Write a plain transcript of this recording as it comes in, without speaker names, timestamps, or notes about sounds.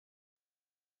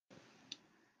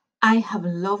I have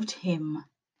loved him,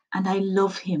 and I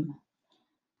love him.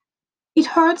 It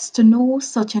hurts to know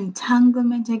such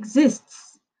entanglement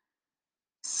exists.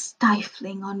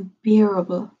 Stifling,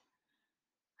 unbearable.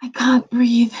 I can't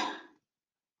breathe,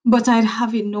 but I'd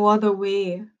have it no other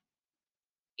way.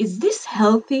 Is this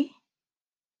healthy?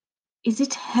 Is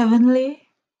it heavenly?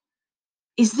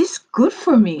 Is this good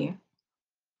for me?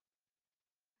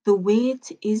 The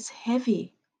weight is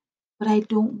heavy, but I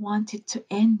don't want it to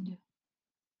end.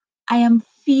 I am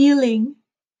feeling.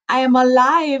 I am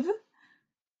alive.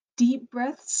 Deep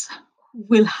breaths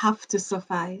will have to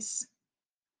suffice.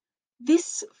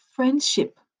 This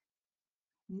friendship,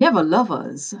 never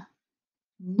lovers,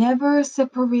 never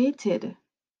separated,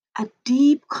 a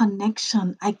deep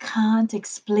connection, I can't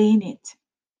explain it.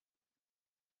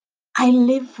 I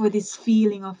live for this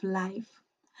feeling of life.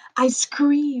 I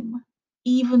scream,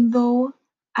 even though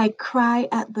I cry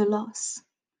at the loss.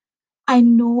 I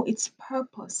know its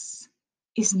purpose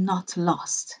is not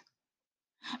lost.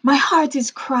 My heart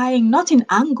is crying not in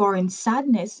anger or in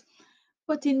sadness,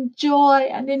 but in joy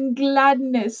and in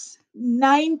gladness.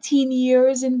 19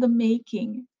 years in the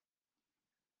making.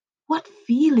 What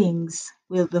feelings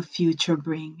will the future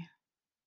bring?